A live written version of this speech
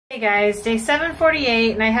Hey guys, day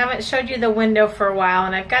 748, and I haven't showed you the window for a while,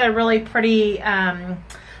 and I've got a really pretty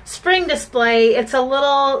spring display. It's a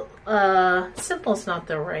little, simple's not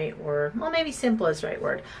the right word. Well, maybe simple is the right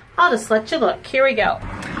word. I'll just let you look. Here we go.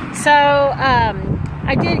 So,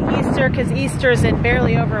 I did Easter because Easter is in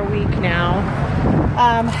barely over a week now.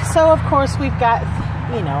 So of course we've got,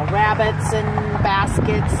 you know, rabbits and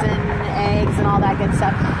baskets and eggs and all that good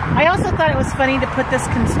stuff. I also thought it was funny to put this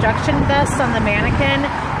construction vest on the mannequin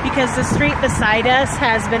because the street beside us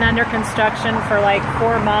has been under construction for like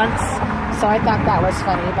 4 months. So I thought that was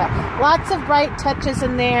funny, but lots of bright touches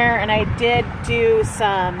in there, and I did do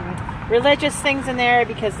some religious things in there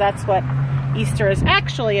because that's what Easter is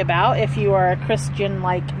actually about if you are a Christian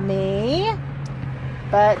like me.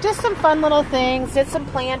 But just some fun little things. Did some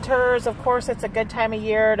planters. Of course, it's a good time of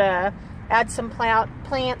year to add some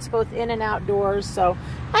plants both in and outdoors. So,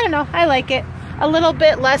 I don't know. I like it. A little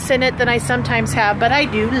bit less in it than I sometimes have, but I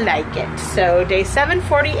do like it. So, day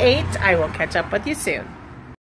 748. I will catch up with you soon.